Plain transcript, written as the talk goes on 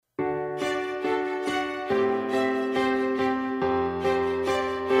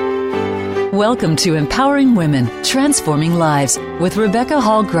Welcome to Empowering Women, Transforming Lives with Rebecca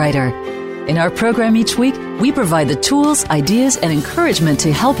Hall-Greider. In our program each week, we provide the tools, ideas, and encouragement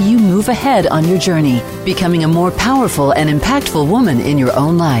to help you move ahead on your journey, becoming a more powerful and impactful woman in your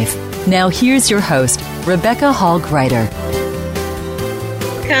own life. Now here's your host, Rebecca Hall-Greider.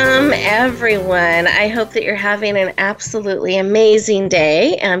 Welcome, everyone. I hope that you're having an absolutely amazing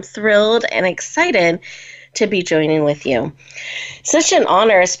day. I'm thrilled and excited to be joining with you. Such an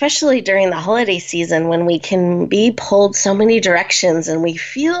honor, especially during the holiday season when we can be pulled so many directions and we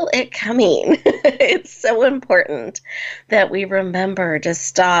feel it coming. It's so important that we remember to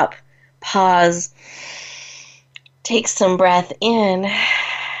stop, pause, take some breath in,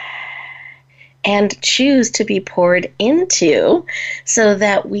 and choose to be poured into so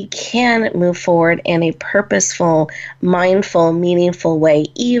that we can move forward in a purposeful, mindful, meaningful way,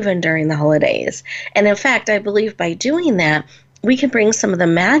 even during the holidays. And in fact, I believe by doing that, we can bring some of the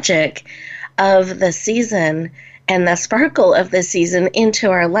magic of the season and the sparkle of the season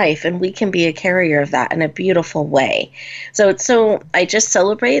into our life, and we can be a carrier of that in a beautiful way. So I just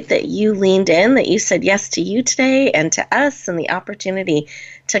celebrate that you leaned in, that you said yes to you today and to us, and the opportunity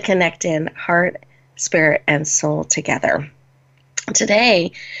to connect in heart, spirit, and soul together.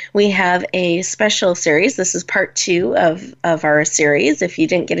 Today, we have a special series. This is part 2 of our series. If you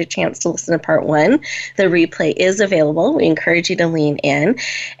didn't get a chance to listen to part 1, the replay is available. We encourage you to lean in.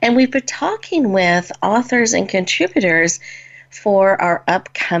 And we've been talking with authors and contributors for our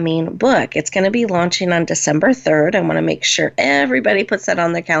upcoming book. It's going to be launching on December 3rd. I want to make sure everybody puts that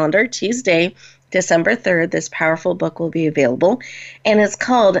on their calendar. Tuesday, December 3rd, this powerful book will be available. And it's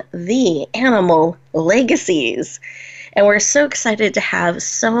called The Animal Legacies. And we're so excited to have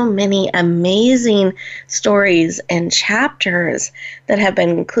so many amazing stories and chapters that have been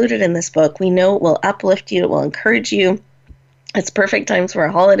included in this book. We know it will uplift you, it will encourage you. It's perfect times for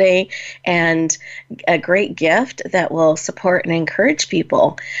a holiday and a great gift that will support and encourage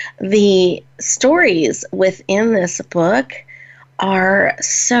people. The stories within this book are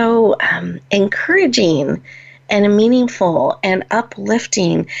so encouraging and meaningful and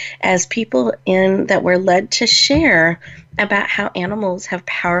uplifting as people that were led to share about how animals have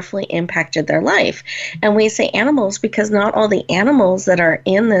powerfully impacted their life. And we say animals because not all the animals that are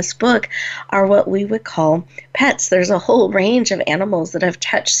in this book are what we would call pets. There's a whole range of animals that have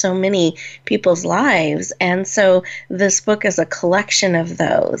touched so many people's lives. And so this book is a collection of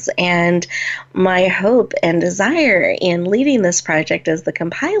those. And my hope and desire in leading this project as the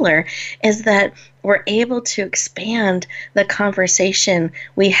compiler is that we're able to expand the conversation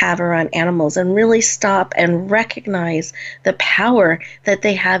we have around animals and really stop and recognize the power that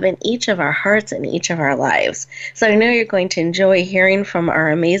they have in each of our hearts and each of our lives. So I know you're going to enjoy hearing from our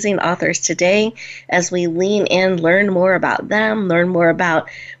amazing authors today as we lean in, learn more about them, learn more about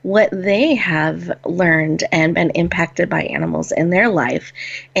what they have learned and been impacted by animals in their life.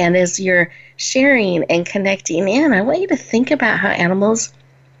 And as you're sharing and connecting in, I want you to think about how animals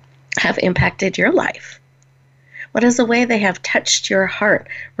have impacted your life. What is the way they have touched your heart,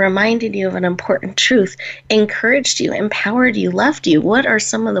 reminded you of an important truth, encouraged you, empowered you, loved you? What are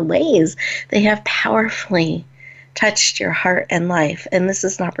some of the ways they have powerfully touched your heart and life? And this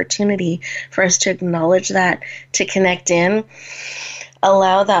is an opportunity for us to acknowledge that, to connect in,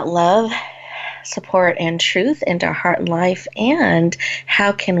 allow that love, support, and truth into our heart and life. And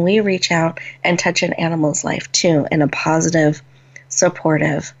how can we reach out and touch an animal's life too in a positive,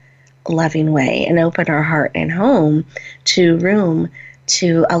 supportive, loving way, and open our heart and home to room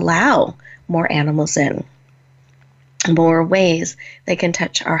to allow more animals in, more ways they can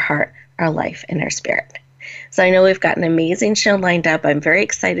touch our heart, our life, and our spirit. So I know we've got an amazing show lined up. I'm very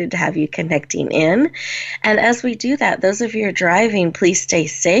excited to have you connecting in. And as we do that, those of you who are driving, please stay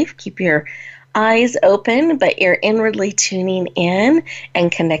safe. Keep your eyes open, but you're inwardly tuning in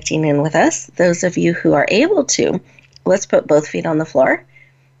and connecting in with us. Those of you who are able to, let's put both feet on the floor.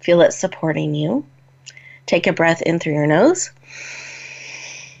 Feel it supporting you. Take a breath in through your nose,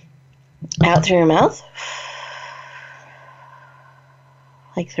 out through your mouth,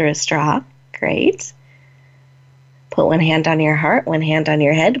 like through a straw. Great. Put one hand on your heart, one hand on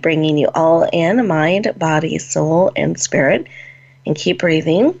your head, bringing you all in, mind, body, soul, and spirit. And keep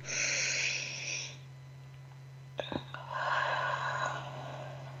breathing.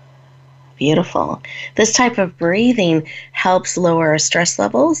 Beautiful. This type of breathing helps lower our stress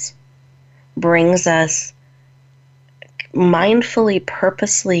levels, brings us mindfully,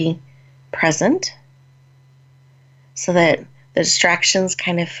 purposely present so that the distractions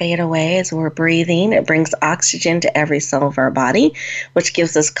kind of fade away as we're breathing. It brings oxygen to every cell of our body, which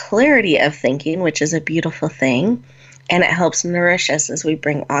gives us clarity of thinking, which is a beautiful thing. And it helps nourish us as we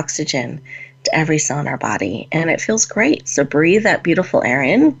bring oxygen every cell in our body, and it feels great. So breathe that beautiful air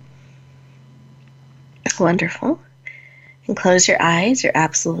in. Wonderful. And close your eyes. You're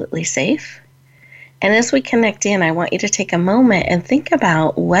absolutely safe. And as we connect in, I want you to take a moment and think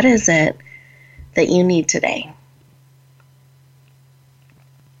about what is it that you need today.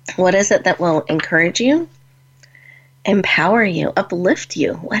 What is it that will encourage you, empower you, uplift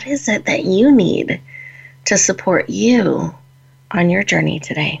you? What is it that you need to support you on your journey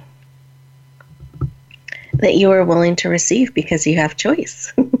today that you are willing to receive because you have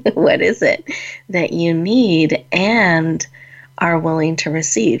choice? What is it that you need and are willing to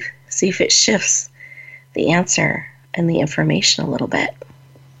receive? See if it shifts the answer and the information a little bit.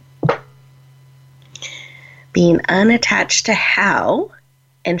 Being unattached to how,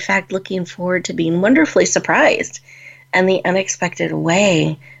 in fact, looking forward to being wonderfully surprised and the unexpected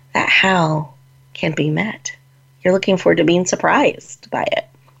way that how can be met. You're looking forward to being surprised by it,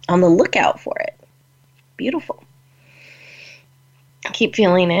 on the lookout for it. Beautiful. Keep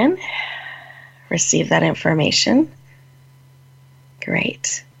feeling in. Receive that information.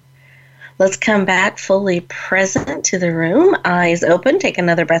 Great. Let's come back fully present to the room. Eyes open. Take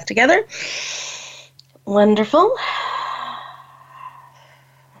another breath together. Wonderful.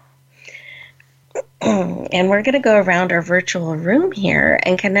 And we're going to go around our virtual room here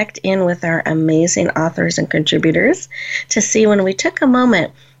and connect in with our amazing authors and contributors to see, when we took a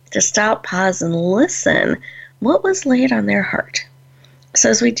moment to stop, pause, and listen, what was laid on their heart. So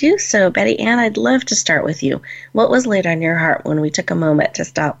as we do so, Betty Ann, I'd love to start with you. What was laid on your heart when we took a moment to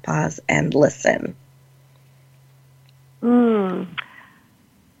stop, pause, and listen?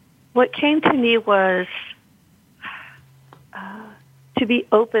 What came to me was to be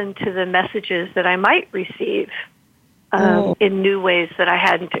open to the messages that I might receive in new ways that I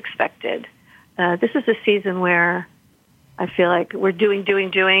hadn't expected. This is a season where I feel like we're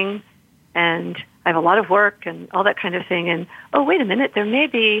doing, and I have a lot of work and all that kind of thing. And, oh, wait a minute, there may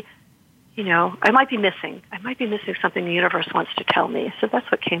be, I might be missing something the universe wants to tell me. So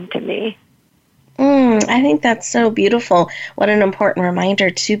that's what came to me. I think that's so beautiful. What an important reminder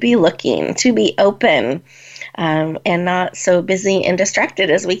to be looking, to be open, and not so busy and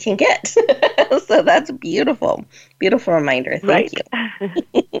distracted as we can get. So that's beautiful. Beautiful reminder. Thank you.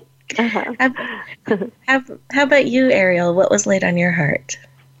 How about you, Aeriol? What was laid on your heart?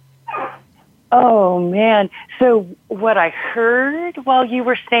 Oh, man. So what I heard while you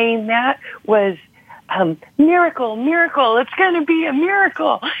were saying that was, miracle, it's going to be a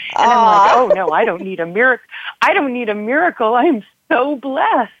miracle. And I'm like, oh, no, I don't need a miracle. I am so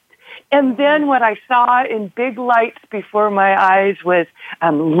blessed. And then what I saw in big lights before my eyes was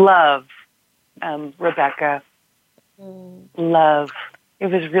love, Rebecca. Love. It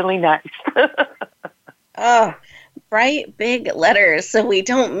was really nice. Oh, bright, big letters so we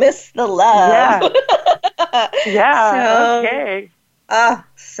don't miss the love. Yeah, okay.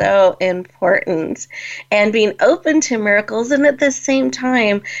 So important. And being open to miracles, and at the same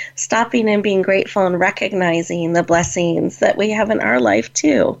time, stopping and being grateful and recognizing the blessings that we have in our life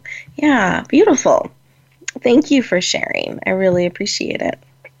too. Yeah, beautiful. Thank you for sharing. I really appreciate it.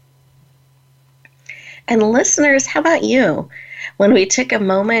 And listeners, how about you? When we took a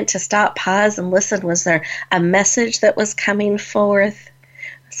moment to stop, pause, and listen, was there a message that was coming forth?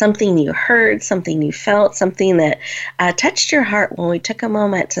 Something you heard, something you felt, something that touched your heart when we took a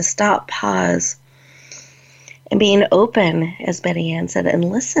moment to stop, pause, and being open, as Betty Ann said, and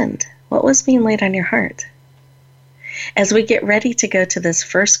listened? What was being laid on your heart? As we get ready to go to this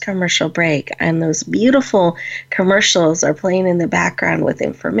first commercial break, and those beautiful commercials are playing in the background with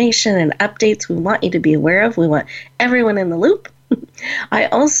information and updates we want you to be aware of, we want everyone in the loop, I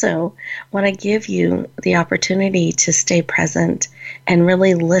also want to give you the opportunity to stay present and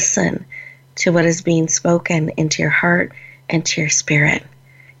really listen to what is being spoken into your heart and to your spirit.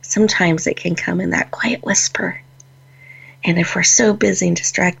 Sometimes it can come in that quiet whisper. And if we're so busy and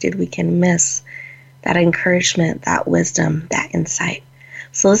distracted, we can miss that encouragement, that wisdom, that insight.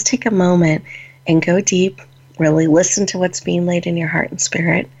 So let's take a moment and go deep, really listen to what's being laid in your heart and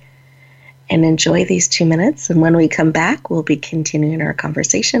spirit, and enjoy these 2 minutes. And when we come back, we'll be continuing our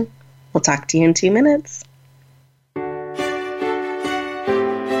conversation. We'll talk to you in 2 minutes.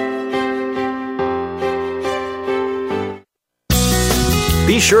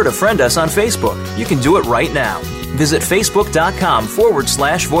 Be sure to friend us on Facebook. You can do it right now. Visit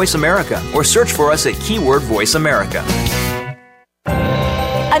facebook.com/Voice America or search for us at keyword Voice America.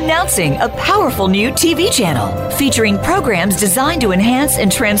 A Announcing a powerful new TV channel featuring programs designed to enhance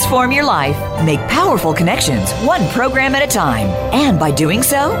and transform your life. Make powerful connections, one program at a time. And by doing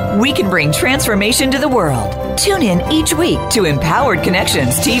so, we can bring transformation to the world. Tune in each week to Empowered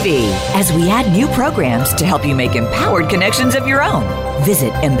Connections TV as we add new programs to help you make empowered connections of your own.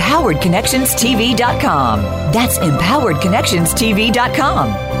 Visit empoweredconnectionstv.com. That's empoweredconnectionstv.com.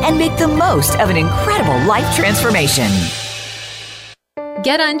 And make the most of an incredible life transformation.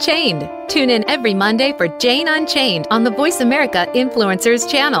 Get Unchained. Tune in every Monday for Jane Unchained on the Voice America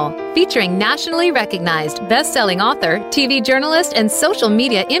Influencers channel, featuring nationally recognized best-selling author, TV journalist, and social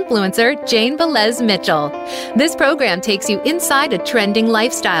media influencer Jane Velez Mitchell. This program takes you inside a trending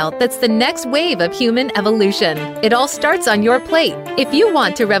lifestyle that's the next wave of human evolution. It all starts on your plate. If you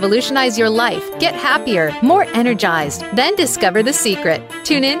want to revolutionize your life, get happier, more energized, then discover the secret.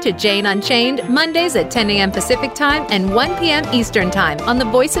 Tune in to Jane Unchained Mondays at 10 a.m. Pacific Time and 1 p.m. Eastern Time on the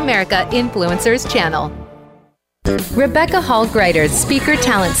Voice America Influencers channel. Rebecca Hall-Greider's Speaker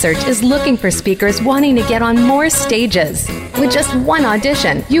Talent Search is looking for speakers wanting to get on more stages. With just one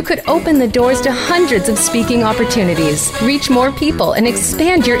audition, you could open the doors to hundreds of speaking opportunities, reach more people, and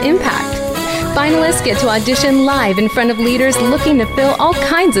expand your impact. Finalists get to audition live in front of leaders looking to fill all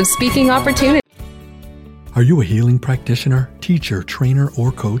kinds of speaking opportunities. Are you a healing practitioner, teacher, trainer,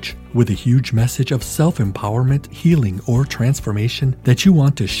 or coach with a huge message of self-empowerment, healing, or transformation that you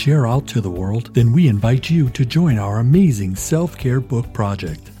want to share out to the world? Then we invite you to join our amazing self-care book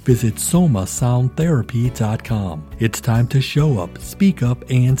project. Visit somasoundtherapy.com. It's time to show up, speak up,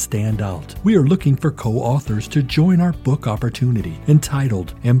 and stand out. We are looking for co-authors to join our book opportunity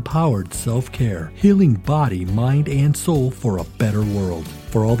entitled Empowered Self-Care, Healing Body, Mind, and Soul for a Better World.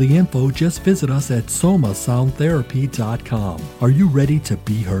 For all the info, just visit us at somasoundtherapy.com. Are you ready to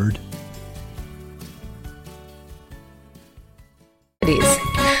be heard?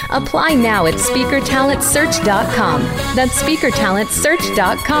 Apply now at speakertalentsearch.com. That's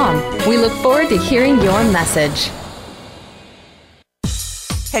speakertalentsearch.com. We look forward to hearing your message.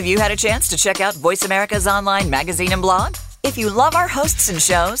 Have you had a chance to check out Voice America's online magazine and blog? If you love our hosts and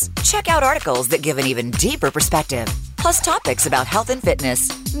shows, check out articles that give an even deeper perspective. Plus topics about health and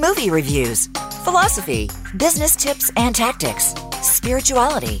fitness, movie reviews, philosophy, business tips and tactics,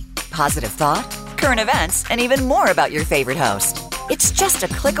 spirituality, positive thought, current events, and even more about your favorite host. It's just a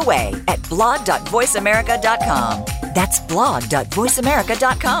click away at blog.voiceamerica.com. That's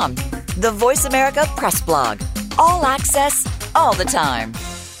blog.voiceamerica.com. The Voice America Press Blog. All access, all the time.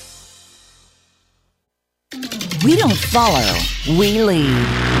 We don't follow, we lead.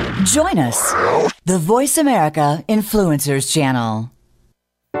 Join us, the Voice America Influencers Channel.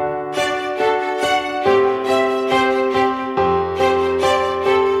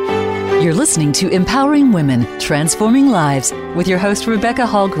 You're listening to Empowering Women, Transforming Lives with your host, Rebecca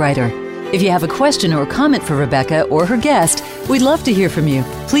Hall-Greider. If you have a question or comment for Rebecca or her guest, we'd love to hear from you.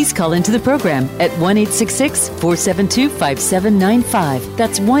 Please call into the program at 1-866-472-5795.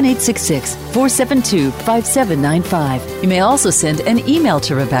 That's 1-866-472-5795. You may also send an email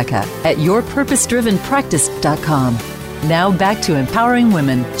to Rebecca at yourpurposedrivenpractice.com. Now back to Empowering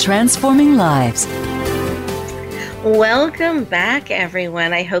Women, Transforming Lives. Welcome back,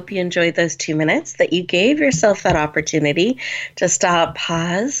 everyone. I hope you enjoyed those 2 minutes, that you gave yourself that opportunity to stop,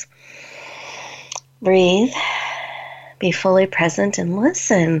 pause, breathe, be fully present, and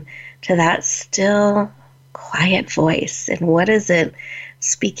listen to that still, quiet voice. And what is it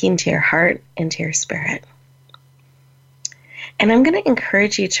speaking to your heart and to your spirit? And I'm going to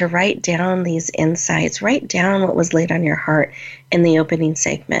encourage you to write down these insights, write down what was laid on your heart in the opening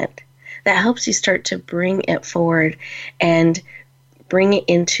segment. That helps you start to bring it forward and bring it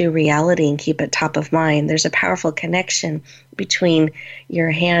into reality and keep it top of mind. There's a powerful connection between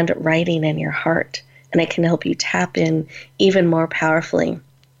your handwriting and your heart, and it can help you tap in even more powerfully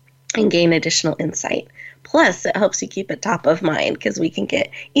and gain additional insight. Plus, it helps you keep it top of mind because we can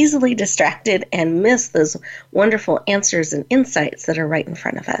get easily distracted and miss those wonderful answers and insights that are right in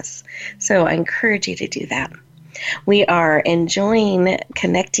front of us. So I encourage you to do that. We are enjoying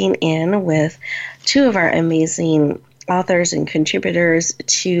connecting in with two of our amazing authors and contributors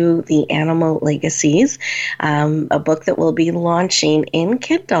to the Animal Legacies, a book that will be launching in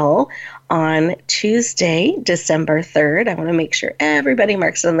Kindle on Tuesday, December 3rd. I want to make sure everybody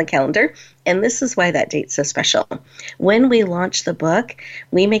marks it on the calendar. And this is why that date's so special. When we launch the book,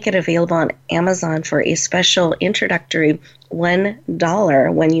 we make it available on Amazon for a special introductory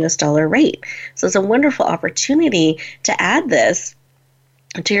 $1 US dollar rate. So it's a wonderful opportunity to add this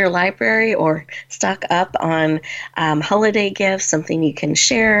to your library or stock up on holiday gifts, something you can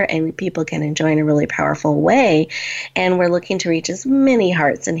share and people can enjoy in a really powerful way. And we're looking to reach as many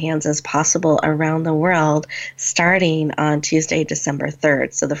hearts and hands as possible around the world starting on Tuesday, December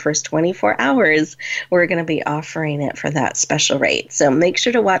 3rd. So the first 24 hours, we're going to be offering it for that special rate. So make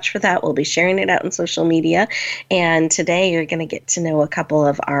sure to watch for that. We'll be sharing it out on social media. And today you're going to get to know a couple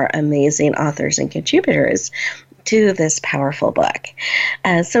of our amazing authors and contributors to this powerful book.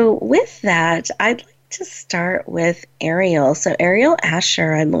 So with that, I'd like to start with Aeriol. So Aeriol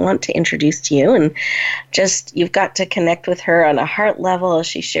Ascher, I want to introduce to you, and just you've got to connect with her on a heart level.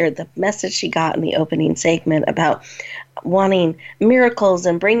 She shared the message she got in the opening segment about wanting miracles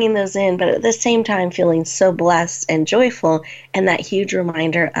and bringing those in, but at the same time feeling so blessed and joyful, and that huge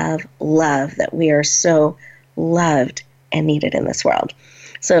reminder of love, that we are so loved and needed in this world.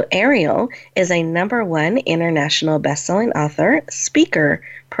 So Aeriol is a #1 international best-selling author, speaker,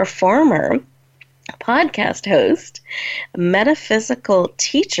 performer, podcast host, metaphysical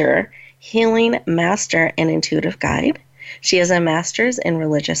teacher, healing master, and intuitive guide. She has a master's in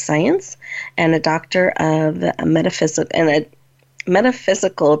religious science and a doctor of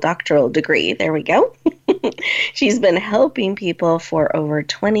metaphysical doctoral degree. There we go. She's been helping people for over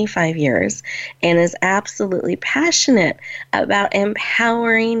 25 years and is absolutely passionate about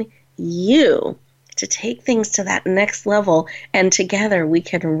empowering you to take things to that next level, and together we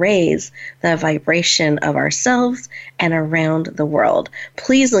can raise the vibration of ourselves and around the world.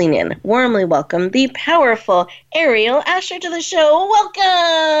 Please lean in. Warmly welcome the powerful Aeriol Ascher to the show.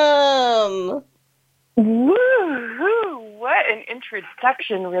 Welcome! Woo-hoo! What an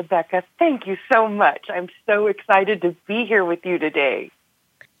introduction, Rebecca. Thank you so much. I'm so excited to be here with you today.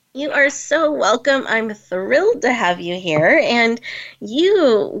 You are so welcome. I'm thrilled to have you here. And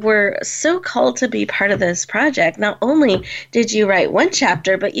you were so called to be part of this project. Not only did you write one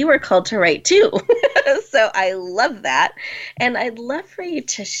chapter, but you were called to write 2. So I love that. And I'd love for you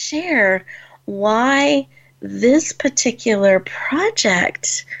to share why this particular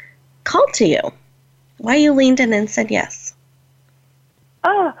project called to you. Why you leaned in and said yes.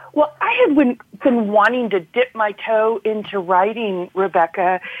 Well, I had been wanting to dip my toe into writing,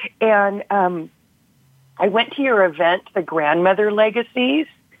 Rebecca, and I went to your event, the Grandmother Legacies,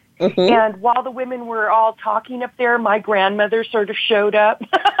 and while the women were all talking up there, my grandmother sort of showed up,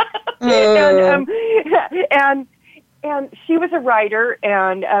 and she was a writer,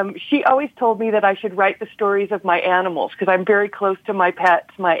 and she always told me that I should write the stories of my animals, because I'm very close to my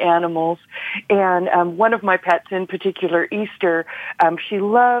pets, my animals, and one of my pets in particular, Easter, she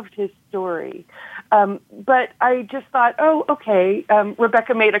loved his story. But I just thought, oh, okay,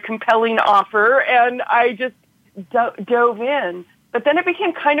 Rebecca made a compelling offer, and I just dove in. But then it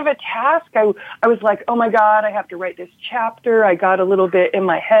became kind of a task. I was like, oh my God, I have to write this chapter. I got a little bit in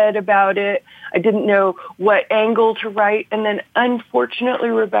my head about it. I didn't know what angle to write. And then unfortunately,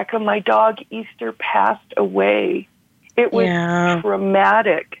 Rebecca, my dog Easter passed away. It was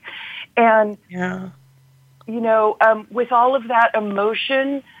traumatic. And, you know, with all of that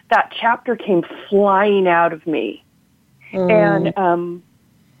emotion, that chapter came flying out of me. And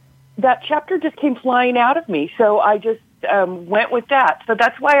that chapter just came flying out of me. So I just went with that. So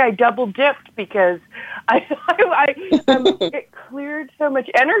that's why I double dipped, because it cleared so much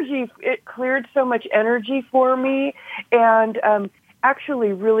energy. It cleared so much energy for me, and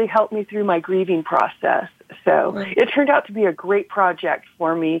actually really helped me through my grieving process. So it turned out to be a great project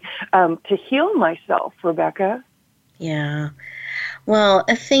for me to heal myself, Rebecca. Yeah. Well,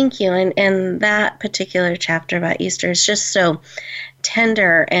 thank you. And that particular chapter about Easter is just so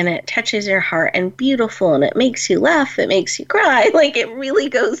tender, and it touches your heart, and beautiful, and it makes you laugh, it makes you cry. Like, it really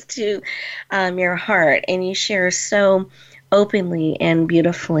goes to your heart, and you share so openly and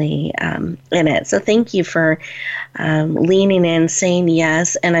beautifully in it. So thank you for leaning in, saying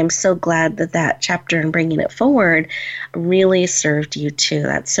yes, and I'm so glad that chapter and bringing it forward really served you too.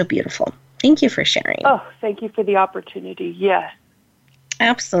 That's so beautiful. Thank you for sharing. Oh, thank you for the opportunity. Yes.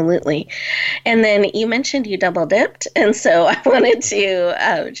 Absolutely. And then you mentioned you double dipped. And so I wanted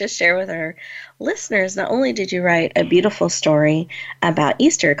to just share with our listeners, not only did you write a beautiful story about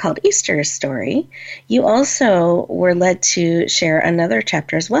Easter called Easter's Story, you also were led to share another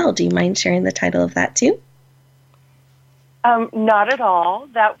chapter as well. Do you mind sharing the title of that too? Not at all.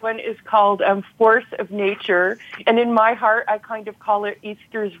 That one is called Force of Nature. And in my heart, I kind of call it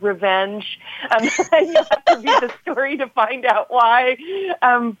Easter's Revenge. You have to read the story to find out why.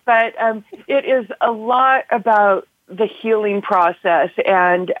 But it is a lot about the healing process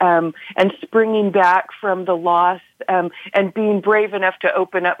and springing back from the loss and being brave enough to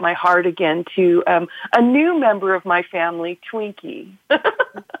open up my heart again to a new member of my family, Twinkie.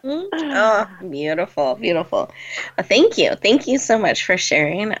 Oh, beautiful, beautiful. Thank you. Thank you so much for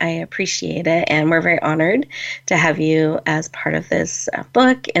sharing. I appreciate it. And we're very honored to have you as part of this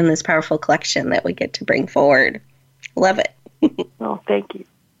book and this powerful collection that we get to bring forward. Love it. Oh, thank you.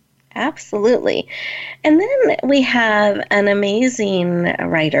 Absolutely. And then we have an amazing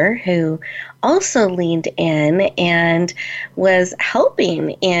writer who also leaned in and was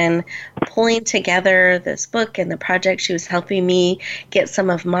helping in pulling together this book and the project. She was helping me get some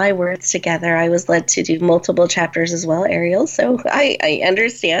of my words together. I was led to do multiple chapters as well, Aeriol, so I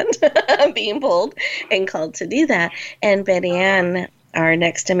understand being pulled and called to do that. And Betty Ann, our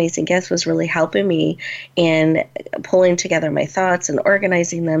next amazing guest, was really helping me in pulling together my thoughts and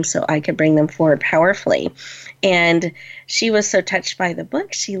organizing them so I could bring them forward powerfully. And she was so touched by the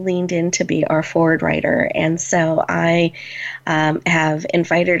book, she leaned in to be our forward writer. And so I have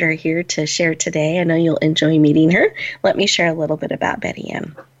invited her here to share today. I know you'll enjoy meeting her. Let me share a little bit about Betty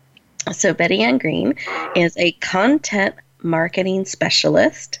Ann. So Betty Ann Green is a content marketing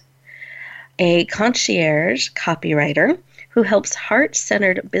specialist, a concierge copywriter, who helps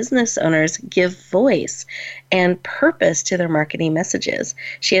heart-centered business owners give voice and purpose to their marketing messages.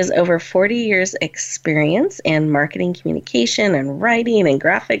 She has over 40 years experience in marketing communication and writing and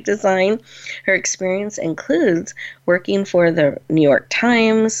graphic design. Her experience includes working for the New York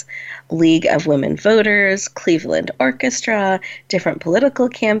Times, League of Women Voters, Cleveland Orchestra, different political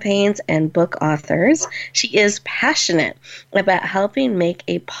campaigns, and book authors. She is passionate about helping make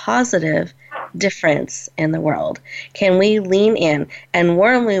a positive difference in the world. Can we lean in and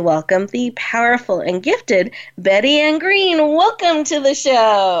warmly welcome the powerful and gifted Betty Ann Green? Welcome to the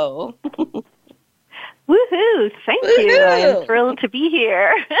show. Woohoo! Thank you. I am thrilled to be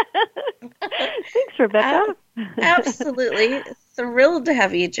here. Thanks, Rebecca. Absolutely thrilled to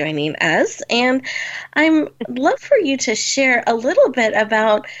have you joining us. And I'd love for you to share a little bit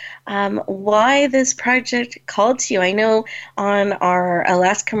about why this project called to you. I know on our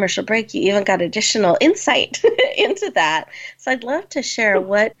last commercial break, you even got additional insight into that. So I'd love to share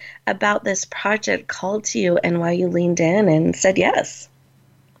what about this project called to you and why you leaned in and said yes.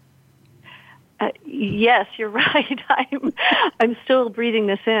 Yes, you're right. I'm still breathing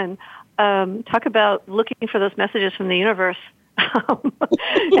this in. Talk about looking for those messages from the universe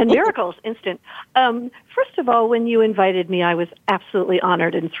and miracles, instant. First of all, when you invited me, I was absolutely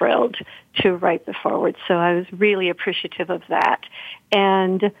honored and thrilled to write the foreword. So I was really appreciative of that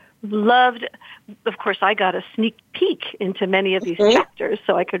and loved. Of course, I got a sneak peek into many of these chapters,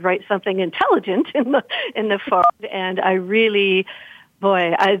 so I could write something intelligent in the foreword. And I really.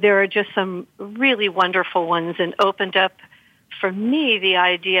 Boy, there are just some really wonderful ones and opened up for me the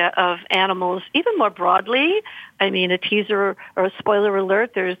idea of animals even more broadly. I mean, a teaser or a spoiler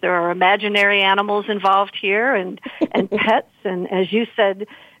alert, there are imaginary animals involved here and pets and, as you said,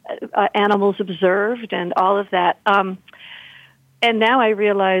 animals observed and all of that. And now I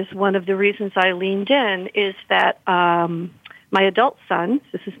realize one of the reasons I leaned in is that my adult son,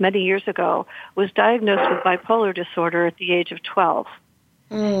 this is many years ago, was diagnosed with bipolar disorder at the age of 12.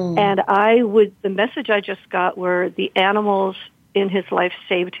 And the message I just got were the animals in his life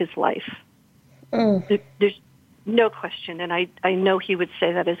saved his life. There's no question, and I know he would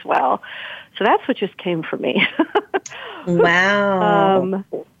say that as well. So that's what just came for me. Wow.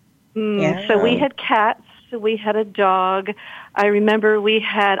 Yeah. So we had cats, we had a dog. I remember we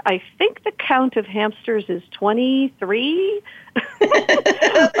had, I think the count of hamsters is 23.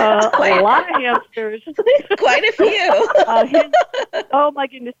 A lot of hamsters. Quite a few. Oh my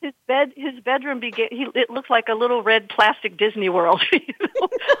goodness! His bedroom it looked like a little red plastic Disney World,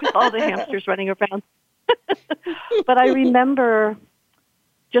 with all the hamsters running around. But I remember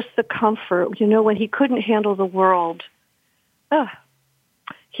just the comfort. When he couldn't handle the world,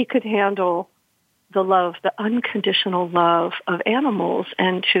 he could handle the love, the unconditional love of animals,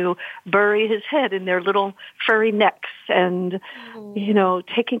 and to bury his head in their little furry necks and,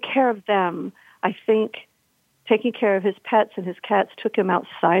 taking care of them. I think taking care of his pets and his cats took him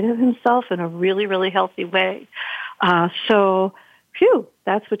outside of himself in a really, really healthy way. So,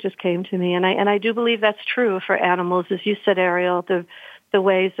 that's what just came to me. And I do believe that's true for animals. As you said, Aeriol, the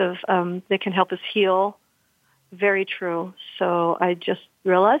ways of, they can help us heal. Very true. So I just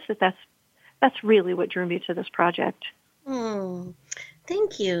realized that's really what drew me to this project. Thank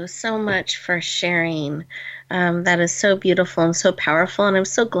thank you so much for sharing. That is so beautiful and so powerful, and I'm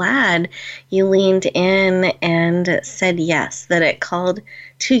so glad you leaned in and said yes, that it called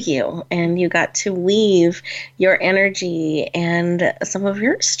to you, and you got to weave your energy and some of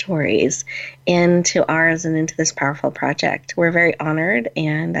your stories into ours and into this powerful project. We're very honored,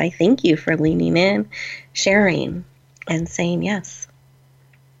 and I thank you for leaning in, sharing, and saying yes.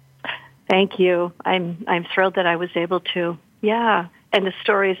 Thank you. I'm thrilled that I was able to. Yeah. And the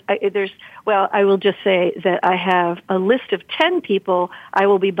stories, I will just say that I have a list of 10 people I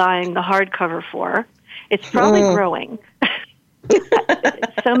will be buying the hardcover for. It's probably growing.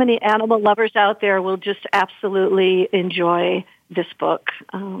 So many animal lovers out there will just absolutely enjoy this book.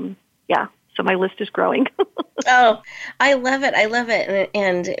 So my list is growing. Oh, I love it. I love it.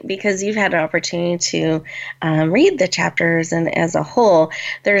 And because you've had an opportunity to read the chapters, and as a whole,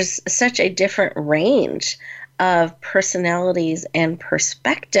 there's such a different range of personalities and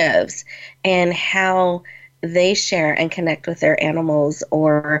perspectives and how they share and connect with their animals,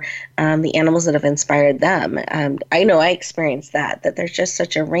 or the animals that have inspired them. I know I experienced that there's just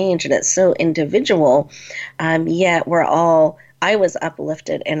such a range, and it's so individual, yet I was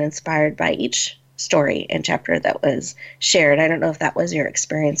uplifted and inspired by each story and chapter that was shared. I don't know if that was your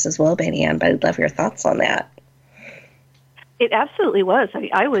experience as well, Betty Ann, but I'd love your thoughts on that. It absolutely was.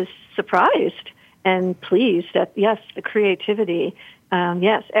 I was surprised and pleased at, yes, the creativity.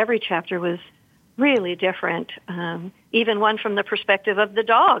 Yes, every chapter was really different, even one from the perspective of the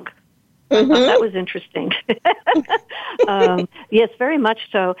dog. I thought that was interesting. Yes, very much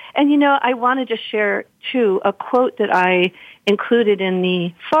so. And, I wanted to share, too, a quote that I included in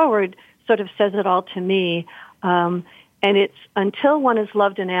the foreword, sort of says it all to me. And it's, "Until one has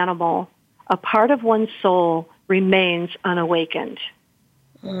loved an animal, a part of one's soul remains unawakened,"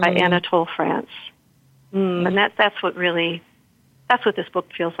 by Anatole France. And that's what this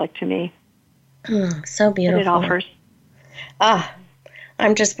book feels like to me. So beautiful. That it offers.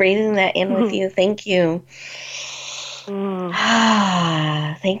 I'm just breathing that in with you. Thank you.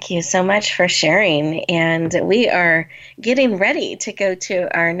 Thank you so much for sharing. And we are getting ready to go to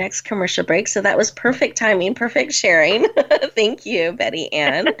our next commercial break. So that was perfect timing, perfect sharing. Thank you, Betty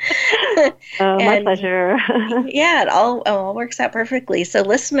Ann. My pleasure. Yeah, it all works out perfectly. So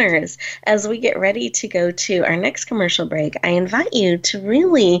listeners, as we get ready to go to our next commercial break, I invite you to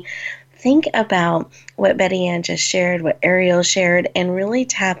really think about what Betty Ann just shared, what Aeriol shared, and really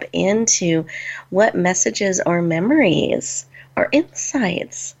tap into what messages or memories or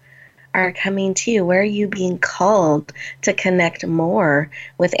insights are coming to you. Where are you being called to connect more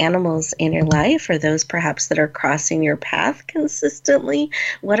with animals in your life, or those perhaps that are crossing your path consistently?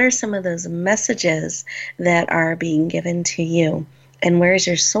 What are some of those messages that are being given to you? And where is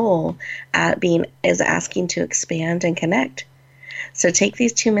your soul is asking to expand and connect? So take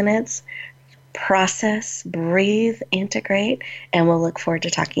these 2 minutes, process, breathe, integrate, and we'll look forward to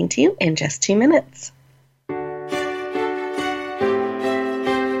talking to you in just 2 minutes.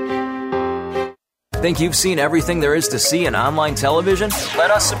 Think you've seen everything there is to see in online television?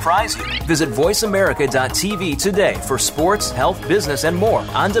 Let us surprise you. Visit voiceamerica.tv today for sports, health, business, and more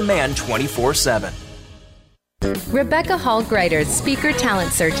on demand 24/7. Rebecca Hall-Greider's Speaker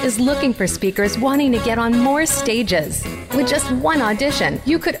Talent Search is looking for speakers wanting to get on more stages. With just one audition,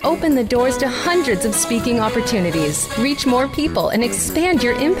 you could open the doors to hundreds of speaking opportunities, reach more people, and expand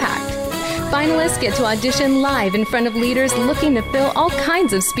your impact. Finalists get to audition live in front of leaders looking to fill all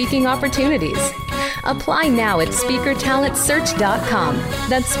kinds of speaking opportunities. Apply now at SpeakerTalentSearch.com.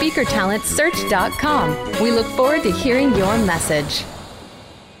 That's SpeakerTalentSearch.com. We look forward to hearing your message.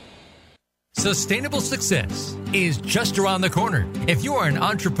 Sustainable success is just around the corner. If you are an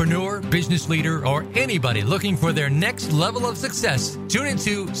entrepreneur, business leader, or anybody looking for their next level of success, tune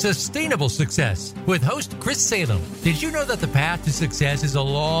into Sustainable Success with host Chris Salem. Did you know that the path to success is a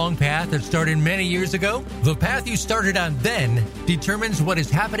long path that started many years ago? The path you started on then determines what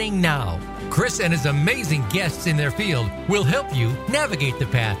is happening now. Chris and his amazing guests in their field will help you navigate the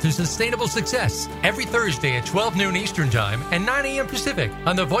path to sustainable success every Thursday at 12 noon Eastern Time and 9 a.m. Pacific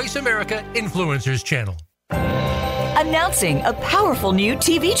on the Voice America Influencers Channel. Announcing a powerful new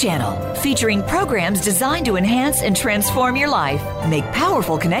TV channel featuring programs designed to enhance and transform your life. Make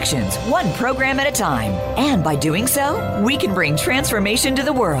powerful connections, one program at a time. And by doing so, we can bring transformation to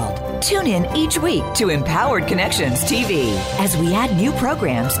the world. Tune in each week to Empowered Connections TV as we add new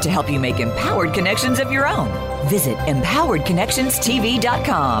programs to help you make empowered connections of your own. Visit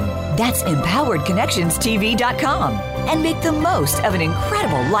EmpoweredConnectionsTV.com. That's EmpoweredConnectionsTV.com. And make the most of an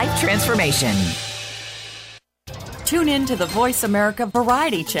incredible life transformation. tune in to the Voice America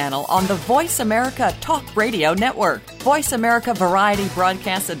Variety channel on the Voice America Talk Radio Network. Voice America Variety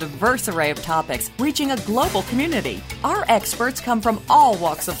broadcasts a diverse array of topics, reaching a global community. Our experts come from all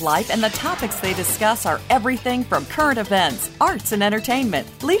walks of life, and the topics they discuss are everything from current events, arts and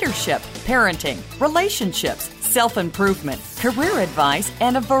entertainment, leadership, parenting, relationships, self-improvement, career advice,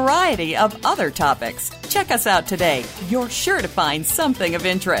 and a variety of other topics. Check us out today. You're sure to find something of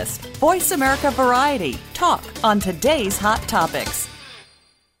interest. Voice America Variety. Talk on today's hot topics.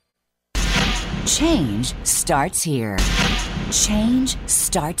 Change starts here. Change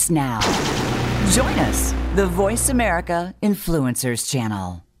starts now. Join us, the Voice America Influencers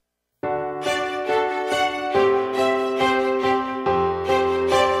Channel.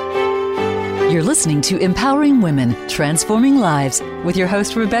 You're listening to Empowering Women, Transforming Lives with your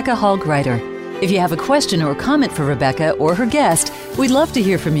host, Rebecca Hall-Griter. If you have a question or comment for Rebecca or her guest, we'd love to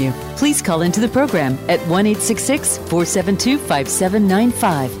hear from you. Please call into the program at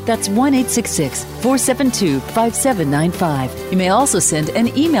 1-866-472-5795. That's 1-866-472-5795. You may also send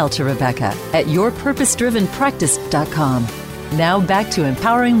an email to Rebecca at yourpurposedrivenpractice.com. Now back to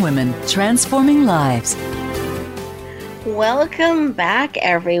Empowering Women, Transforming Lives. Welcome back,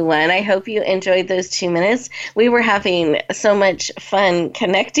 everyone. I hope you enjoyed those 2 minutes. We were having so much fun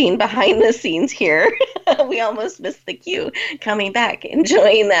connecting behind the scenes here. We almost missed the cue coming back,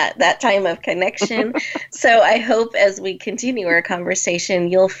 enjoying that time of connection. So I hope as we continue our conversation,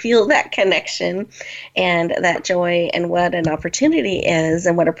 you'll feel that connection and that joy, and what an opportunity is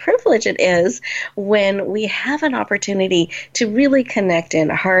and what a privilege it is when we have an opportunity to really connect in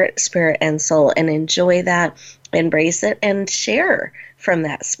heart, spirit, and soul and enjoy that, embrace it, and share from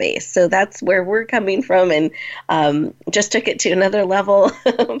that space. So that's where we're coming from, and just took it to another level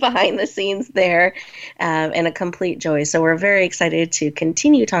behind the scenes there, and a complete joy. So we're very excited to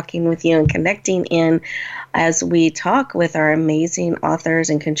continue talking with you and connecting in as we talk with our amazing authors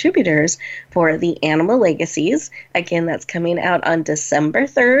and contributors for the Animal Legacies. Again, that's coming out on December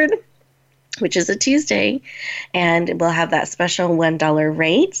 3rd. Which is a Tuesday, and we'll have that special $1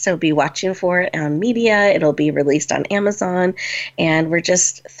 rate, so be watching for it on media. It'll be released on Amazon, and we're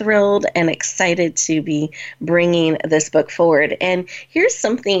just thrilled and excited to be bringing this book forward. And here's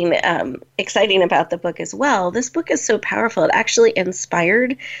something exciting about the book as well. This book is so powerful, it actually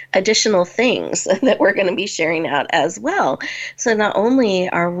inspired additional things that we're going to be sharing out as well. So not only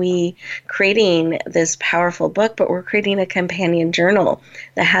are we creating this powerful book, but we're creating a companion journal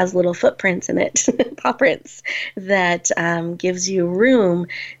that has little footprints in it, paw prints, that gives you room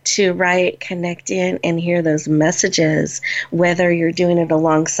to write, connect in, and hear those messages, whether you're doing it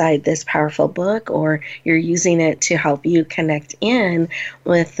alongside this powerful book or you're using it to help you connect in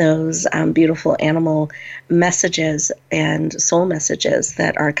with those beautiful animal messages and soul messages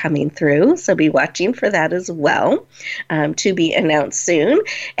that are coming through. So be watching for that as well, to be announced soon.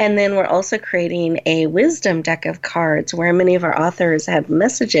 And then we're also creating a wisdom deck of cards where many of our authors have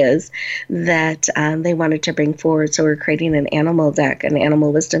messages that they wanted to bring forward. So we're creating an animal deck, an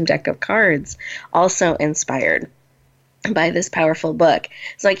animal wisdom deck of cards, also inspired by this powerful book.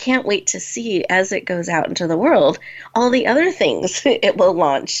 So I can't wait to see, as it goes out into the world, all the other things it will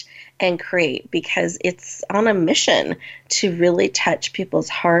launch and create, because it's on a mission to really touch people's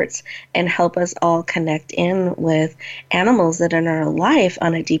hearts and help us all connect in with animals that are in our life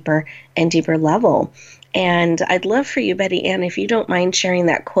on a deeper and deeper level. And I'd love for you, Betty Ann, if you don't mind sharing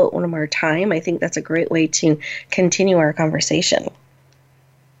that quote one more time. I think that's a great way to continue our conversation.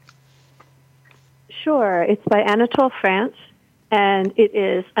 Sure. It's by Anatole France, and it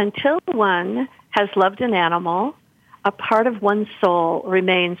is, until one has loved an animal, a part of one's soul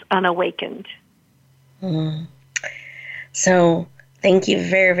remains unawakened. So thank you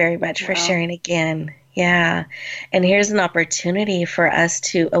very, very much for sharing again. Yeah. And here's an opportunity for us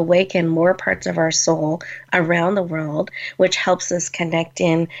to awaken more parts of our soul around the world, which helps us connect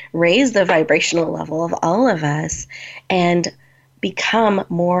in, raise the vibrational level of all of us, and become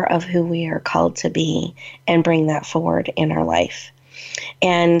more of who we are called to be, and bring that forward in our life.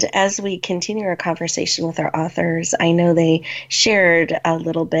 And as we continue our conversation with our authors, I know they shared a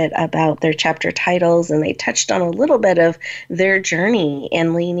little bit about their chapter titles, and they touched on a little bit of their journey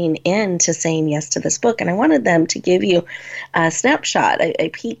and leaning into saying yes to this book. And I wanted them to give you a snapshot,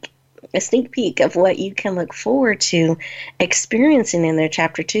 a sneak peek of what you can look forward to experiencing in their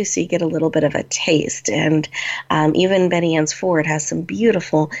chapter 2, so you get a little bit of a taste. And even Betty Ann's forward has some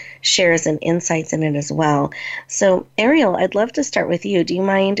beautiful shares and insights in it as well. So Aeriol, I'd love to start with you. Do you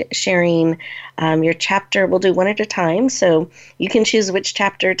mind sharing your chapter? We'll do one at a time, so you can choose which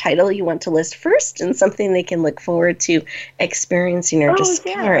chapter title you want to list first, and something they can look forward to experiencing or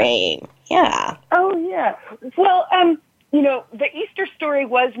discovering. Yeah. Oh, yeah. Well, the Easter story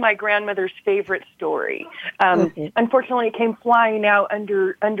was my grandmother's favorite story. Unfortunately, it came flying out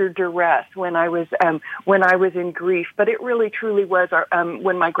under duress when I was in grief. But it really, truly was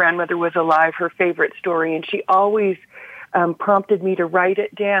when my grandmother was alive, her favorite story, and she always prompted me to write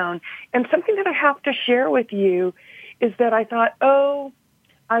it down. And something that I have to share with you is that I thought,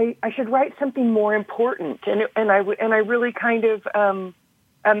 I should write something more important, and I really kind of.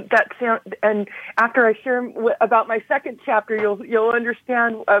 And after I share about my second chapter, you'll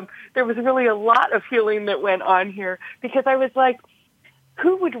understand there was really a lot of healing that went on here, because I was like,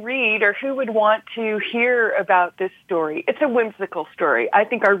 who would read or who would want to hear about this story? It's a whimsical story. I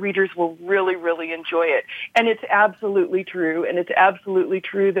think our readers will really, really enjoy it. And it's absolutely true. And it's absolutely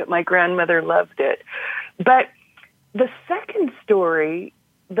true that my grandmother loved it. But the second story,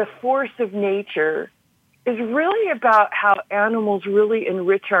 The Force of Nature, is really about how animals really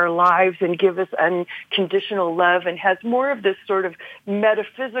enrich our lives and give us unconditional love, and has more of this sort of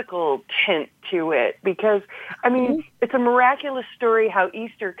metaphysical tint to it. Because, it's a miraculous story how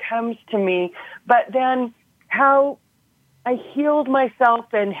Easter comes to me, but then how I healed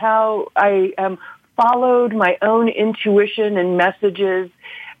myself and how I followed my own intuition and messages.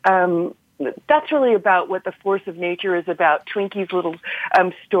 That's really about what The Force of Nature is about, Twinkie's little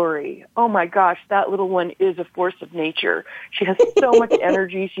story. Oh, my gosh, that little one is a force of nature. She has so much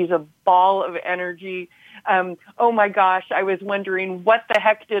energy. She's a ball of energy. Oh, my gosh, I was wondering, what the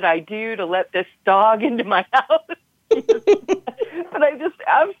heck did I do to let this dog into my house? But I just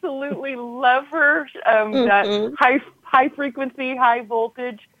absolutely love her, that high frequency, high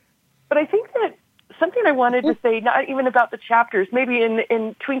voltage. But I think that something I wanted to say, not even about the chapters, maybe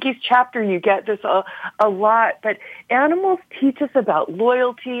in Twinkie's chapter you get this a lot, but animals teach us about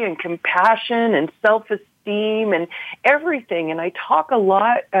loyalty and compassion and self-esteem and everything. And I talk a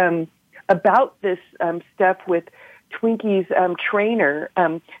lot about this stuff with Twinkie's trainer.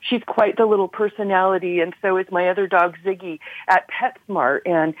 She's quite the little personality, and so is my other dog, Ziggy, at PetSmart.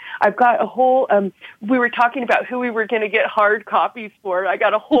 And I've got a whole, we were talking about who we were going to get hard copies for. I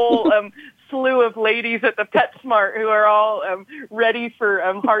got a whole slew of ladies at the PetSmart who are all ready for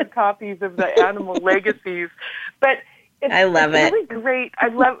hard copies of the animal legacies. But it's really great. I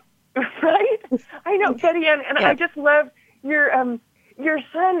love, right? I know, Betty Ann, and I just love your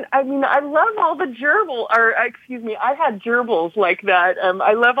son. I love all the I had gerbils like that.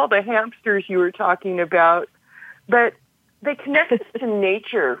 I love all the hamsters you were talking about. But they connect us to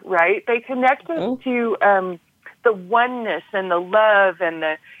nature, right? They connect us to the oneness and the love and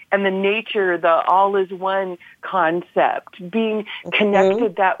the nature, the all is one concept. Being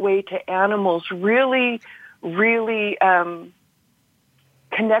connected that way to animals really, really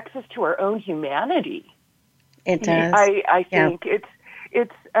connects us to our own humanity. It does. I think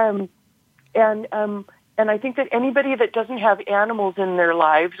and I think that anybody that doesn't have animals in their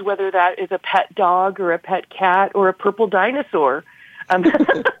lives, whether that is a pet dog or a pet cat or a purple dinosaur,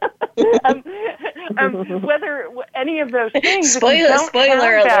 whether any of those things. Spoiler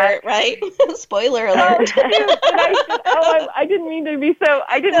alert, right? Spoiler alert. I didn't mean to be so.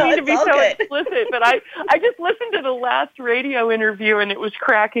 I didn't mean to be so explicit, but I just listened to the last radio interview and it was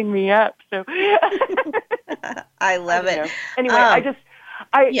cracking me up. So I love it. Anyway,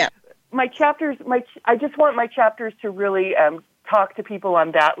 my chapters. I just want my chapters to really talk to people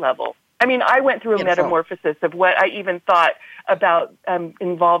on that level. I went through a metamorphosis of what I even thought about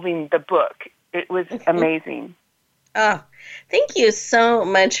involving the book. It was amazing. Oh, thank you so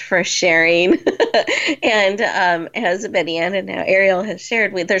much for sharing. And as Betty Ann and now Aeriol has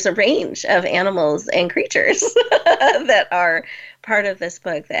shared, there's a range of animals and creatures that are part of this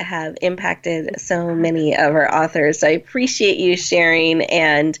book that have impacted so many of our authors. I appreciate you sharing.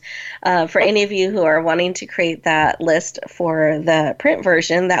 And for any of you who are wanting to create that list for the print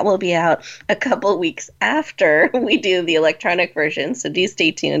version, that will be out a couple weeks after we do the electronic version. So do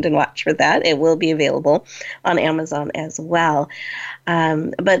stay tuned and watch for that. It will be available on Amazon as well.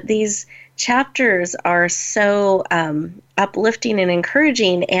 But these chapters are so uplifting and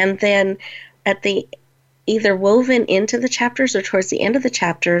encouraging. And then at the either woven into the chapters or towards the end of the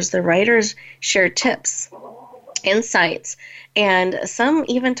chapters, the writers share tips, insights, and some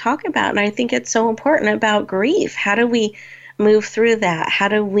even talk about, and I think it's so important, about grief. How do we move through that? How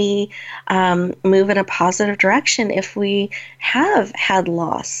do we move in a positive direction if we have had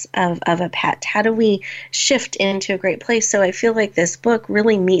loss of a pet? How do we shift into a great place? So I feel like this book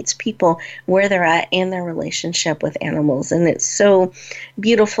really meets people where they're at in their relationship with animals, and it's so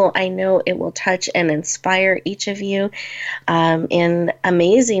beautiful. I know it will touch and inspire each of you in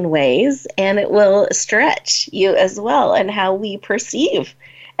amazing ways, and it will stretch you as well in how we perceive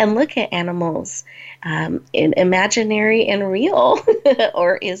and look at animals in imaginary and real,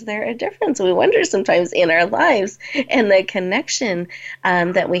 or is there a difference? We wonder sometimes in our lives and the connection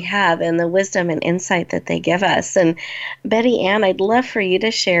that we have and the wisdom and insight that they give us. And Betty Ann, I'd love for you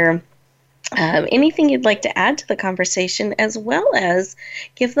to share anything you'd like to add to the conversation, as well as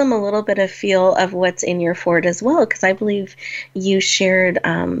give them a little bit of feel of what's in your Forward as well, because I believe you shared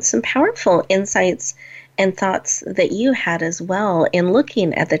some powerful insights and thoughts that you had as well in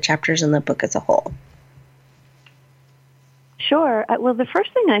looking at the chapters in the book as a whole. Sure. Well, the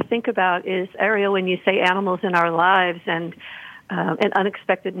first thing I think about is, Aeriol, when you say animals in our lives and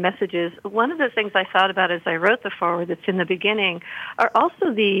unexpected messages, one of the things I thought about as I wrote the foreword that's in the beginning are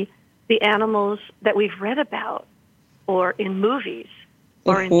also the animals that we've read about, or in movies,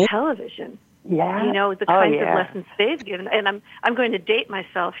 or in television. Yeah. You know, the kinds of lessons they've given. And I'm going to date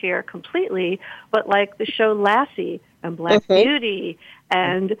myself here completely, but like the show Lassie and Black Beauty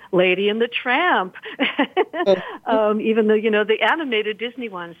and Lady and the Tramp, even though, you know, the animated Disney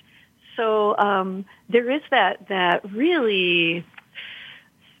ones. So there is that really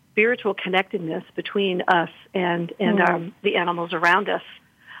spiritual connectedness between us and the animals around us.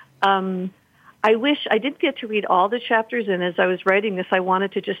 I wish I did get to read all the chapters, and as I was writing this, I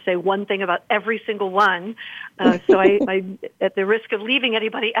wanted to just say one thing about every single one. So I, at the risk of leaving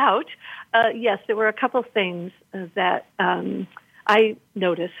anybody out, yes, there were a couple things that I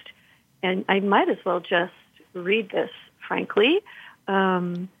noticed, and I might as well just read this, frankly.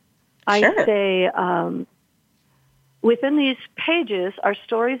 I say, within these pages are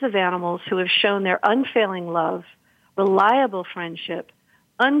stories of animals who have shown their unfailing love, reliable friendship,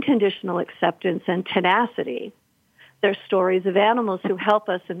 unconditional acceptance, and tenacity. They're stories of animals who help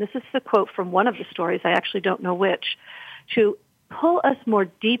us, and this is the quote from one of the stories, I actually don't know which, to pull us more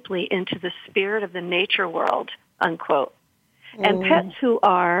deeply into the spirit of the nature world, unquote. And pets who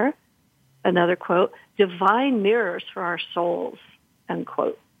are, another quote, divine mirrors for our souls,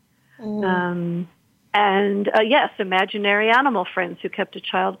 unquote. Yes, imaginary animal friends who kept a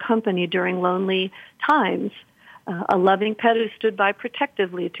child company during lonely times. A loving pet who stood by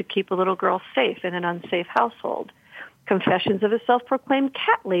protectively to keep a little girl safe in an unsafe household. Confessions of a self-proclaimed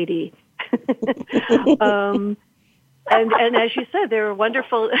cat lady. And as you said, there were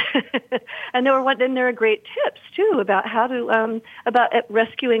wonderful, and there are great tips too about how to about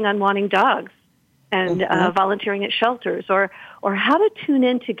rescuing unwanting dogs and volunteering at shelters, or how to tune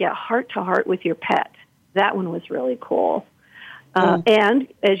in to get heart to heart with your pet. That one was really cool. And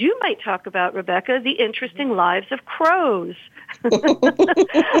as you might talk about, Rebecca, the interesting lives of crows. That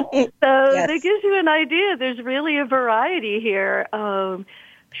gives you an idea. There's really a variety here. Again,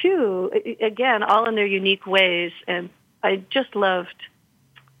 all in their unique ways. And I loved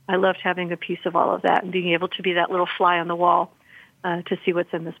having a piece of all of that and being able to be that little fly on the wall to see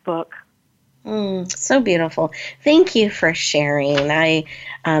what's in this book. So beautiful. Thank you for sharing. I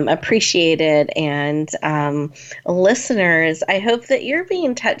appreciate it. And listeners, I hope that you're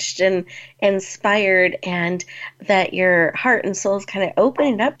being touched and inspired, and that your heart and soul is kind of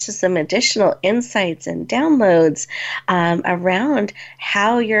opening up to some additional insights and downloads around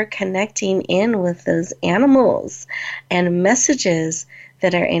how you're connecting in with those animals and messages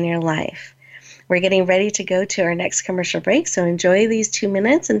that are in your life. We're getting ready to go to our next commercial break, so enjoy these 2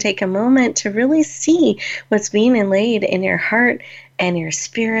 minutes and take a moment to really see what's being inlaid in your heart and your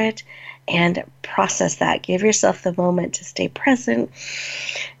spirit and process that. Give yourself the moment to stay present.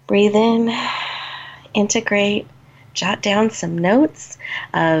 Breathe in, integrate, jot down some notes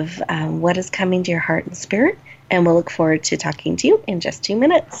of what is coming to your heart and spirit, and we'll look forward to talking to you in just 2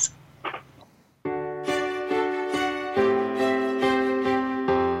 minutes.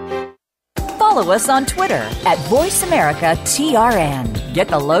 Follow us on Twitter at VoiceAmericaTRN. Get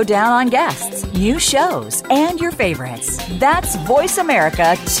the lowdown on guests, new shows, and your favorites. That's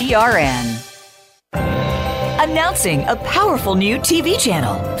VoiceAmericaTRN. Announcing a powerful new TV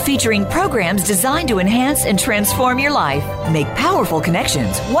channel featuring programs designed to enhance and transform your life. Make powerful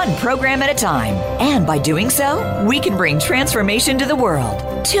connections, one program at a time. And by doing so, we can bring transformation to the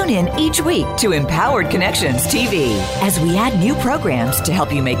world. Tune in each week to Empowered Connections TV as we add new programs to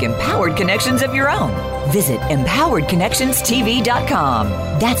help you make empowered connections of your own. Visit EmpoweredConnectionsTV.com.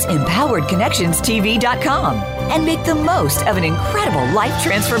 That's EmpoweredConnectionsTV.com. And make the most of an incredible life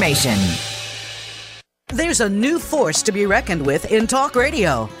transformation. There's a new force to be reckoned with in talk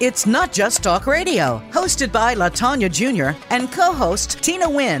radio. It's not just talk radio. Hosted by LaTanya Jr. and co-host Tina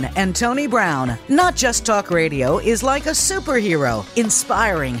Wynn and Tony Brown. Not Just Talk Radio is like a superhero,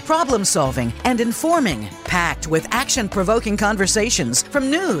 inspiring, problem-solving, and informing. Packed with action-provoking conversations from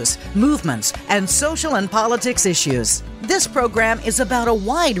news, movements, and social and politics issues. This program is about a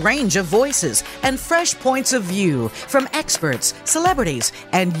wide range of voices and fresh points of view from experts, celebrities,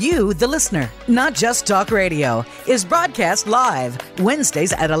 and you, the listener. Not Just Talk Radio is broadcast live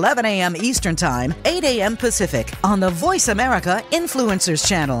Wednesdays at 11 a.m. Eastern Time, 8 a.m. Pacific on the Voice America Influencers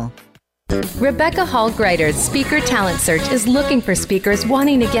Channel. Rebecca Hall-Griter's Speaker Talent Search is looking for speakers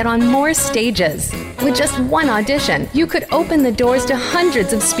wanting to get on more stages. With just one audition, you could open the doors to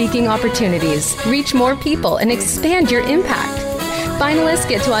hundreds of speaking opportunities, reach more people, and expand your impact. Finalists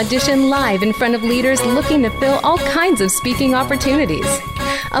get to audition live in front of leaders looking to fill all kinds of speaking opportunities.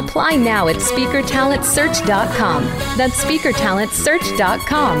 Apply now at SpeakerTalentSearch.com. That's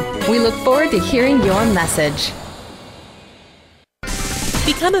SpeakerTalentSearch.com. We look forward to hearing your message.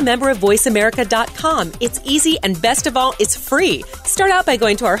 Become a member of VoiceAmerica.com. It's easy, and best of all, it's free. Start out by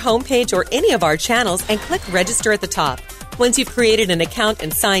going to our homepage or any of our channels and click Register at the top. Once you've created an account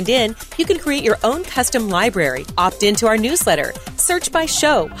and signed in, you can create your own custom library, opt into our newsletter, search by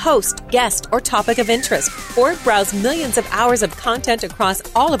show, host, guest, or topic of interest, or browse millions of hours of content across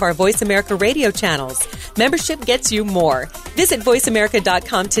all of our Voice America radio channels. Membership gets you more. Visit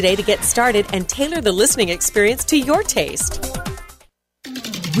VoiceAmerica.com today to get started and tailor the listening experience to your taste.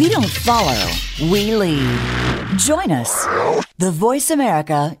 We don't follow, we lead. Join us, the Voice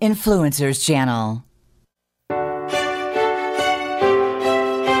America Influencers Channel.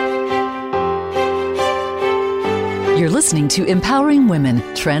 You're listening to Empowering Women,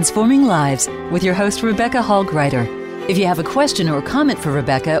 Transforming Lives with your host, Rebecca Hall-Griter. If you have a question or comment for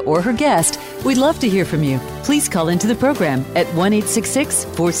Rebecca or her guest, we'd love to hear from you. Please call into the program at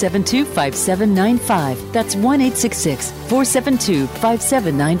 1-866-472-5795. That's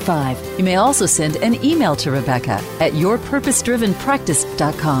 1-866-472-5795. You may also send an email to Rebecca at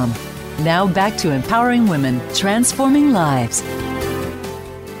yourpurposedrivenpractice.com. Now back to Empowering Women, Transforming Lives.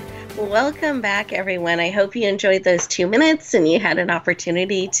 Welcome back, everyone. I hope you enjoyed those 2 minutes and you had an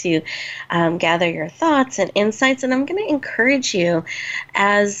opportunity to gather your thoughts and insights. And I'm going to encourage you,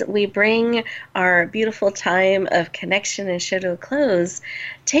 as we bring our beautiful time of connection and show to a close,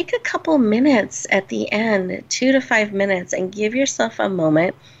 take a couple minutes at the end, 2 to 5 minutes, and give yourself a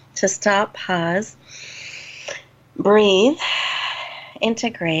moment to stop, pause, breathe,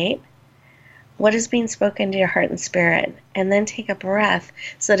 integrate what is being spoken to your heart and spirit, and then take a breath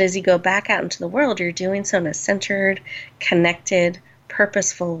so that as you go back out into the world, you're doing so in a centered, connected,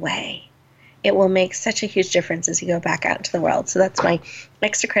 purposeful way. It will make such a huge difference as you go back out into the world. So that's my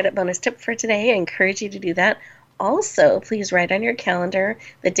extra credit bonus tip for today. I encourage you to do that. Also, please write on your calendar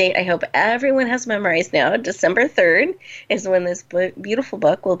the date I hope everyone has memorized now. December 3rd is when this beautiful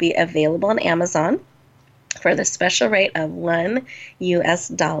book will be available on Amazon for the special rate of $1 US.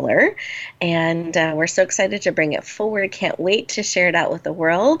 And we're so excited to bring it forward. Can't wait to share it out with the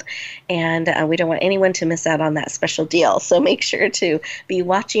world. And we don't want anyone to miss out on that special deal. So make sure to be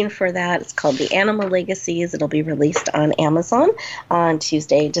watching for that. It's called The Animal Legacies. It'll be released on Amazon on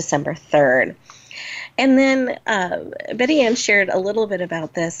Tuesday, December 3rd. And then Betty Ann shared a little bit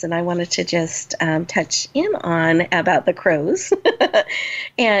about this, and I wanted to just touch in on about the crows.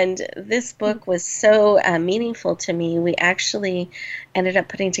 And this book was so meaningful to me. We actually ended up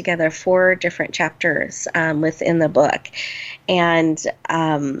putting together 4 different chapters within the book. And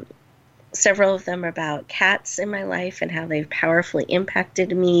several of them are about cats in my life and how they've powerfully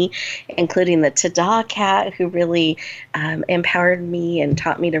impacted me, including the Tada cat, who really empowered me and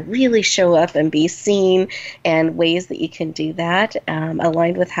taught me to really show up and be seen, and ways that you can do that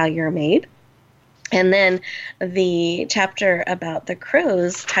aligned with how you're made. And then the chapter about the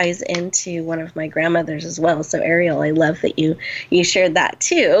crows ties into one of my grandmothers as well. So Aeriol, I love that you shared that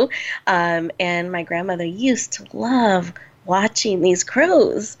too. And my grandmother used to love watching these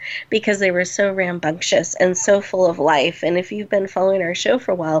crows because they were so rambunctious and so full of life. And if you've been following our show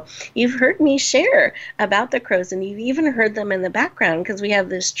for a while, you've heard me share about the crows, and you've even heard them in the background because we have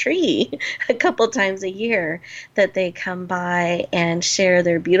this tree a couple times a year that they come by and share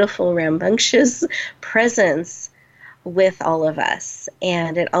their beautiful rambunctious presence with all of us.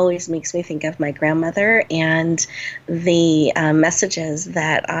 And it always makes me think of my grandmother and the messages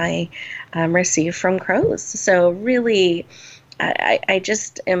that I receive from crows. So really, I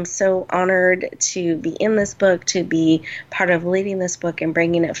just am so honored to be in this book, to be part of leading this book and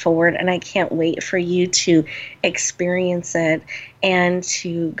bringing it forward. And I can't wait for you to experience it and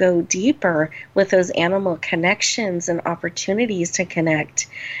to go deeper with those animal connections and opportunities to connect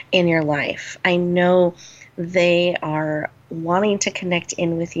in your life. I know they are wanting to connect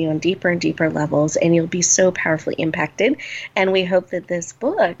in with you on deeper and deeper levels, and you'll be so powerfully impacted. And we hope that this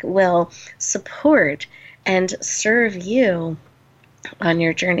book will support and serve you on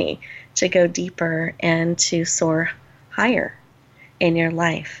your journey to go deeper and to soar higher in your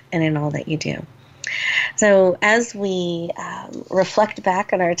life and in all that you do. So as we reflect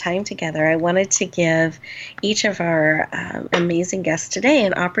back on our time together, I wanted to give each of our amazing guests today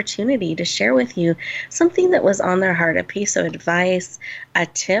an opportunity to share with you something that was on their heart, a piece of advice, a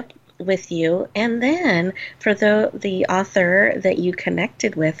tip with you, and then for the author that you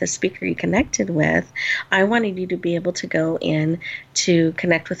connected with, the speaker you connected with, I wanted you to be able to go in to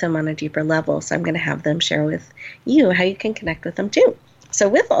connect with them on a deeper level. So I'm going to have them share with you how you can connect with them too. So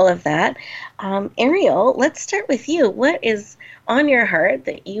with all of that, Aeriol, let's start with you. What is on your heart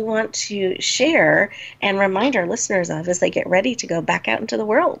that you want to share and remind our listeners of as they get ready to go back out into the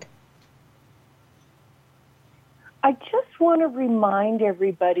world? I just want to remind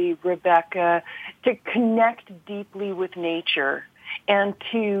everybody, Rebecca, to connect deeply with nature and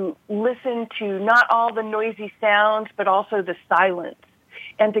to listen to not all the noisy sounds, but also the silence,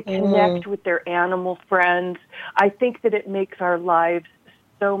 and to connect with their animal friends. I think that it makes our lives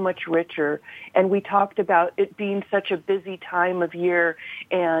so much richer. And we talked about it being such a busy time of year,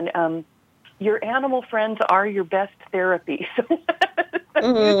 and your animal friends are your best therapy. So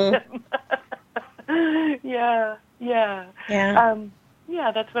yeah,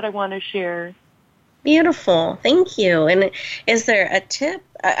 that's what I want to share. Beautiful. Thank you. And is there a tip?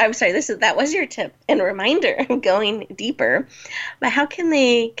 I'm sorry, that was your tip and reminder of going deeper. But how can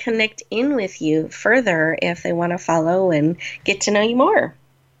they connect in with you further if they want to follow and get to know you more?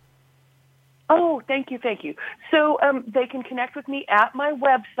 Oh, thank you. So they can connect with me at my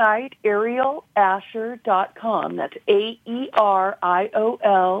website, AeriolAscher.com. That's AERIOL,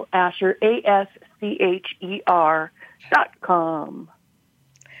 Ascher, ASCHER.com.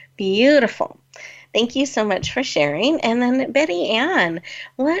 Beautiful. Thank you so much for sharing. And then Betty Ann,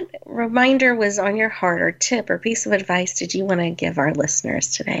 what reminder was on your heart or tip or piece of advice did you want to give our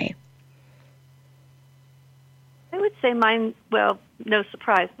listeners today? I would say mine, well, no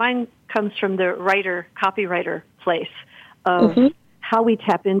surprise, mine comes from the copywriter place of how we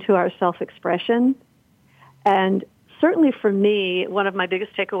tap into our self-expression. And certainly for me, one of my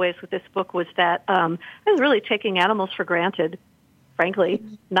biggest takeaways with this book was that I was really taking animals for granted, frankly,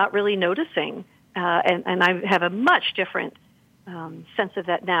 not really noticing. And I have a much different sense of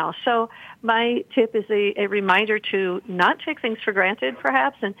that now. So my tip is a reminder to not take things for granted,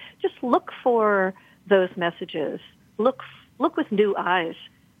 perhaps, and just look for those messages. Look with new eyes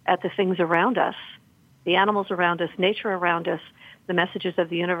at the things around us, the animals around us, nature around us, the messages of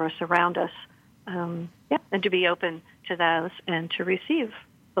the universe around us, and to be open to those and to receive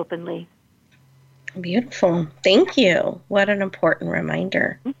openly. Beautiful. Thank you. What an important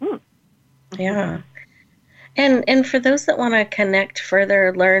reminder. Yeah. And for those that want to connect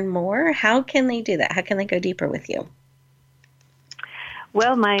further, learn more, how can they do that? How can they go deeper with you?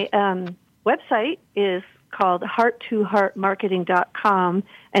 Well, my website is called heart2heartmarketing.com,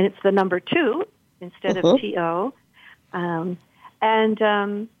 and it's the number 2 instead of TO. And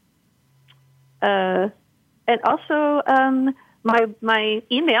also my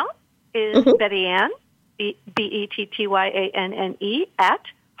email is Betty Ann, BETTYANNE at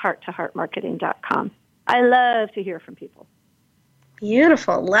heart2heartmarketing.com. I love to hear from people.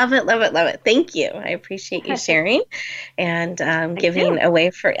 Beautiful. Love it, love it, love it. Thank you. I appreciate you sharing and giving a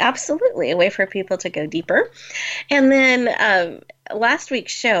way for people to go deeper. And then last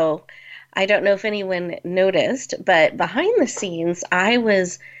week's show, I don't know if anyone noticed, but behind the scenes, I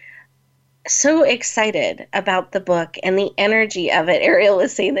was so excited about the book and the energy of it. Aeriol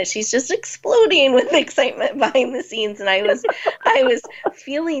was saying that she's just exploding with excitement behind the scenes, and I was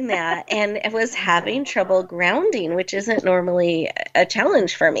feeling that, and I was having trouble grounding, which isn't normally a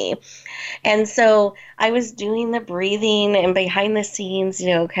challenge for me. And so I was doing the breathing and behind the scenes,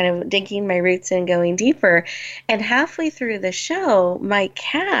 kind of digging my roots and going deeper. And halfway through the show, my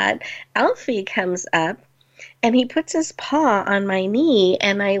cat, Alfie, comes up and he puts his paw on my knee,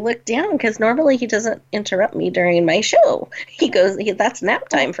 and I look down because normally he doesn't interrupt me during my show. That's nap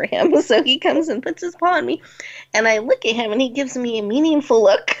time for him. So he comes and puts his paw on me, and I look at him, and he gives me a meaningful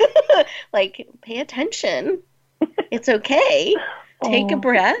look, like, pay attention. It's okay. Take a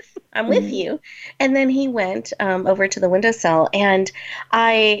breath. I'm with you. And then he went over to the windowsill, and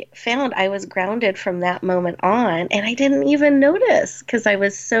I found I was grounded from that moment on, and I didn't even notice because I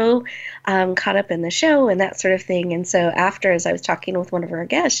was so caught up in the show and that sort of thing. And so after, as I was talking with one of our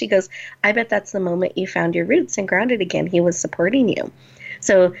guests, she goes, I bet that's the moment you found your roots and grounded again. He was supporting you.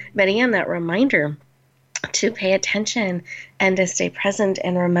 So, Betty Ann, that reminder to pay attention and to stay present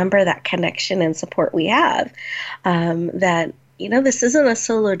and remember that connection and support we have, that this isn't a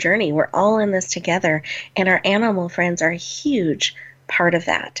solo journey. We're all in this together, and our animal friends are a huge part of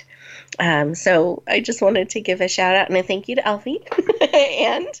that. So I just wanted to give a shout out and a thank you to Alfie.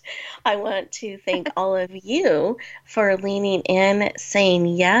 And I want to thank all of you for leaning in, saying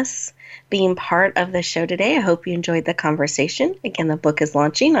yes, being part of the show today. I hope you enjoyed the conversation. Again, the book is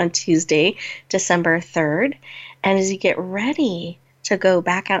launching on Tuesday, December 3rd. And as you get ready to go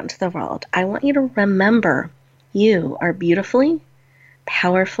back out into the world, I want you to remember you are beautifully,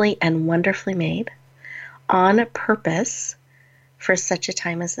 powerfully, and wonderfully made on purpose for such a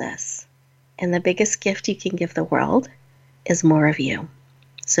time as this. And the biggest gift you can give the world is more of you.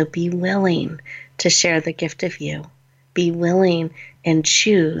 So be willing to share the gift of you. Be willing and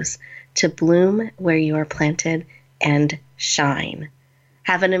choose to bloom where you are planted and shine.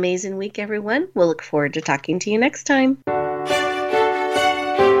 Have an amazing week, everyone. We'll look forward to talking to you next time.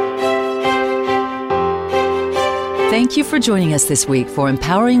 Thank you for joining us this week for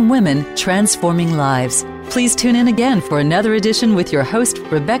Empowering Women, Transforming Lives. Please tune in again for another edition with your host,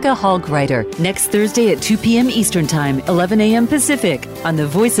 Rebecca Hall-Griter, next Thursday at 2 p.m. Eastern Time, 11 a.m. Pacific, on the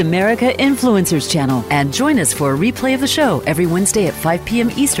Voice America Influencers channel. And join us for a replay of the show every Wednesday at 5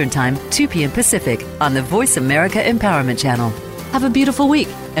 p.m. Eastern Time, 2 p.m. Pacific, on the Voice America Empowerment channel. Have a beautiful week,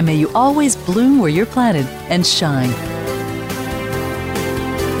 and may you always bloom where you're planted and shine.